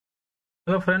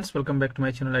Hello friends, welcome back to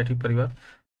my channel IT Parivar.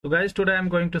 So guys, today I'm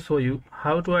going to show you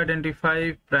how to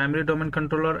identify primary domain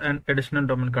controller and additional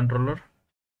domain controller,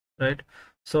 right?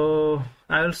 So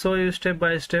I'll show you step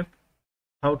by step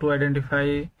how to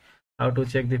identify, how to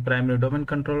check the primary domain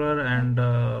controller and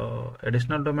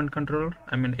additional domain controller,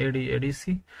 I mean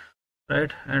ADC,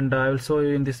 right? And I will show you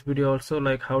in this video also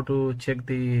like how to check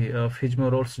the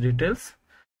FISMO roles details.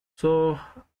 So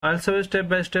I'll show you step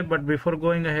by step, but before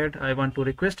going ahead, I want to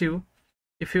request you,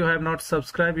 if you have not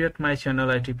subscribed yet my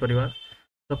channel IT Parivar,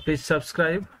 so please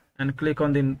subscribe and click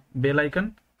on the bell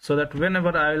icon so that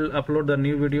whenever I'll upload the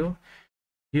new video,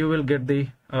 you will get the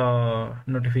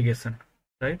notification,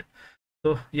 right?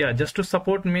 So yeah, just to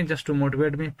support me, just to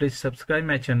motivate me, please subscribe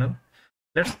my channel.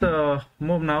 Let's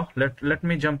move now. Let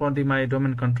me jump on my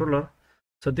domain controller.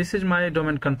 So this is my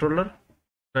domain controller,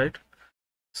 right?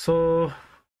 So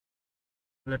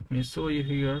let me show you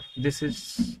here. This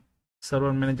is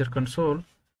server manager console,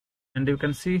 and you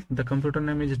can see the computer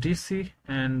name is DC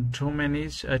and domain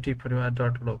is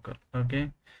itparivar.local. Okay,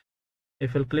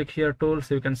 if you click here tools,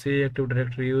 you can see Active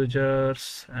Directory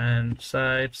users and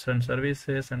sites and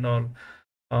services and all,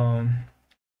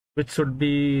 which should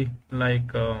be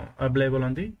like available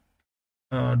on the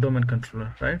domain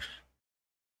controller, right?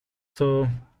 So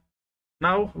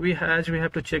now we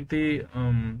have to check the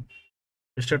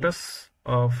status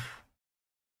of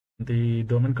the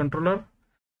domain controller,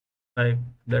 like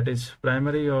that is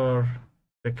primary or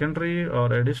secondary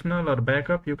or additional or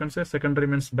backup. You can say secondary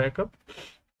means backup,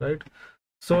 right?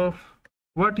 So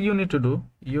what you need to do,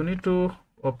 you need to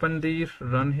open the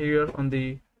run here on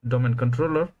the domain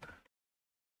controller,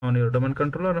 on your domain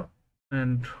controller,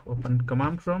 and open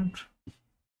command prompt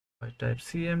by type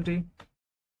cmd,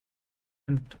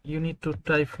 and you need to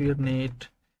type here net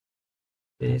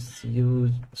is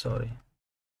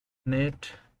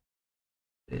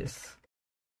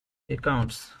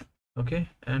accounts. Okay,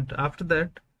 and after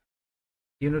that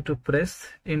you need to press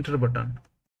enter button.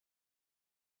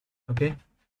 Okay,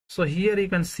 so here you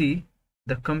can see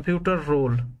the computer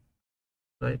role,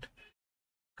 right?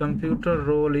 Computer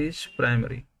role is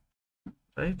primary,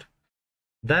 right?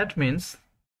 That means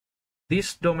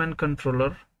this domain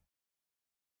controller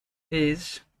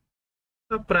is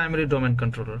a primary domain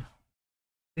controller.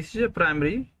 This is a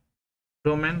primary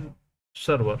domain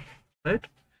server, right?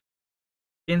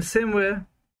 In same way,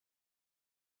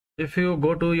 if you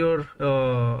go to your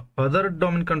other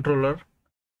domain controller,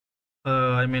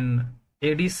 I mean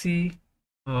ADC,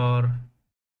 or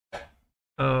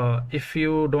if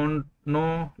you don't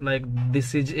know, like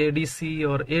this is ADC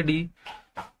or AD,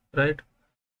 right?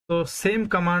 So same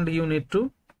command you need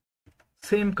to,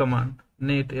 same command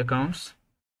net accounts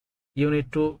you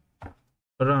need to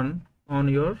run on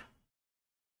your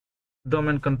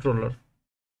domain controller,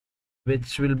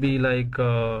 which will be like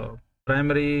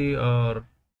primary or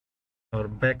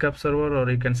backup server, or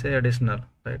you can say additional,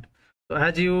 right? So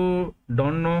as you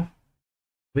don't know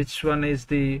which one is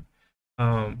the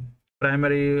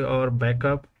primary or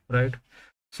backup, right?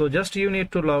 So just you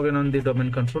need to log in on the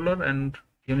domain controller and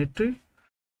you need to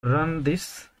run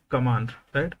this command,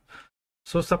 right?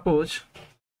 So suppose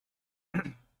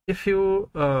if you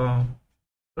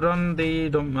run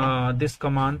the this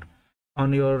command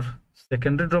on your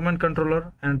secondary domain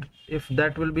controller, and if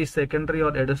that will be secondary or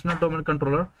additional domain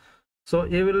controller, so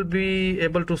you will be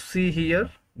able to see here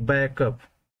backup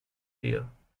here,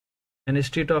 and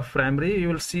instead of primary you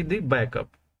will see the backup,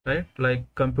 right? Like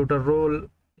computer role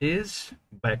is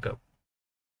backup,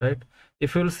 right?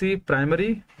 If you will see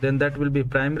primary, then that will be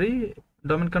primary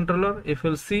domain controller. If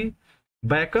you will see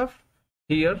backup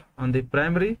here on the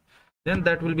primary, then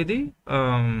that will be the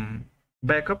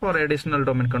backup or additional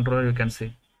domain controller, you can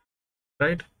see,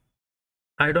 right?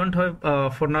 I don't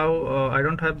have for now I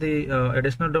don't have the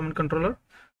additional domain controller,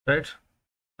 right?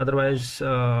 Otherwise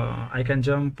I can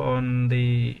jump on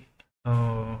the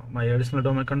my additional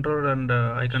domain controller and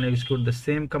I can execute the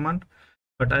same command.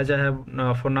 But as I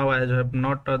have for now, as I have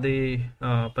not the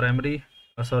primary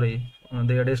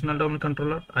the additional domain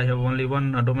controller, I have only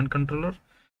one domain controller,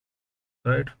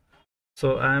 right?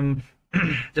 So I'm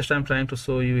I'm trying to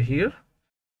show you here,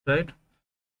 right?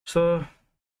 So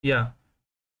yeah,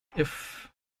 if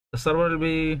the server will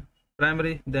be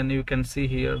primary, then you can see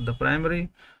here the primary,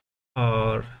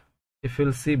 or if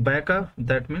you'll see backup,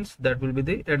 that means that will be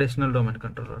the additional domain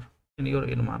controller in your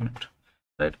environment,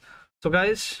 right? So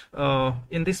guys,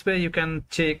 in this way you can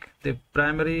check the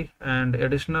primary and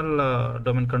additional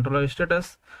domain controller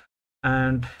status.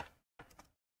 And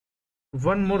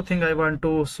one more thing I want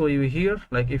to show you here,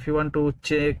 like if you want to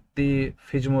check the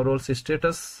FISMO roles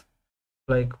status,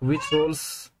 like which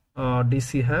roles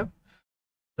DC have,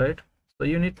 right? So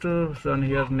you need to run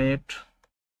here net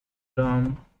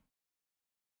dom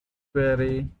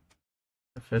query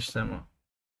fsmo,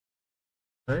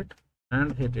 right,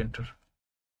 and hit enter.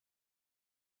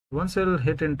 Once you'll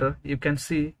hit enter, you can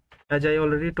see, as I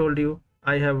already told you,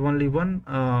 I have only one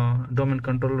domain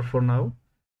controller for now,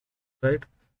 right?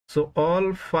 So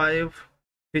all 5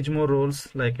 Fijmo roles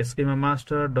like schema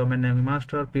master, domain name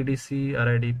master, PDC,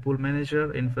 RID pool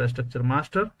manager, infrastructure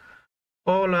master,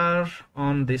 all are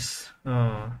on this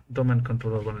domain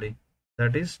controller only,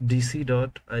 that is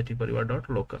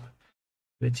dc.itparivar.local,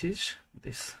 which is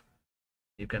this.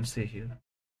 You can see here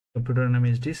computer name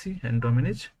is DC and domain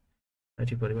is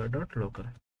itparivar.local,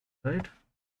 right?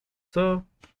 So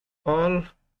all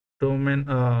domain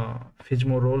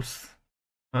Fijmo roles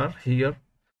are here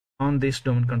on this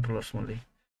domain controllers only.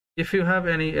 If you have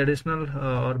any additional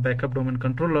or backup domain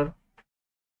controller,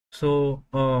 so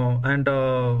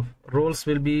roles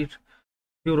will be,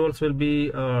 few roles will be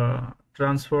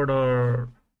transferred, or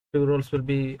few roles will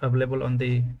be available on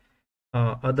the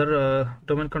other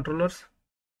domain controllers.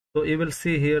 So you will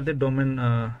see here the domain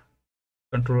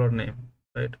controller name,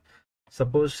 right?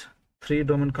 Suppose 3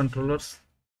 domain controllers.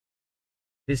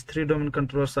 These 3 domain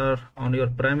controllers are on your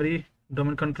primary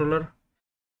domain controller,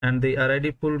 and the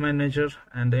RID pool manager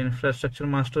and the infrastructure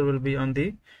master will be on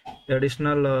the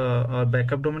additional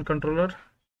backup domain controller.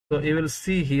 So you will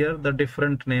see here the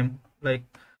different name, like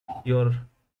your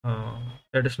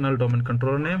additional domain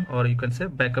controller name, or you can say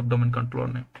backup domain controller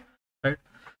name, right?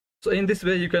 So in this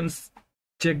way you can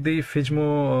check the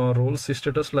Fijmo roles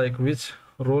status, like which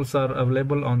roles are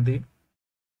available on the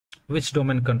which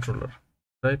domain controller,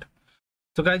 right?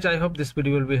 So guys, I hope this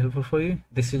video will be helpful for you.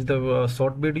 This is the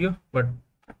short video, but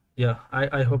yeah,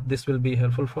 I hope this will be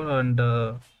helpful for, and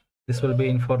this will be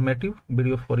informative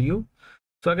video for you.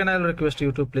 So again, I'll request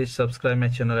you to please subscribe my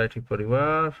channel IT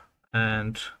Parivar,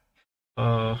 and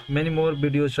many more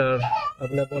videos are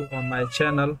available on my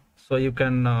channel, so you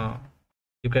can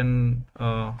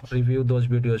review those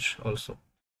videos also.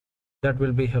 That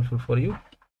will be helpful for you.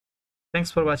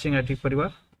 Thanks for watching IT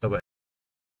Parivar.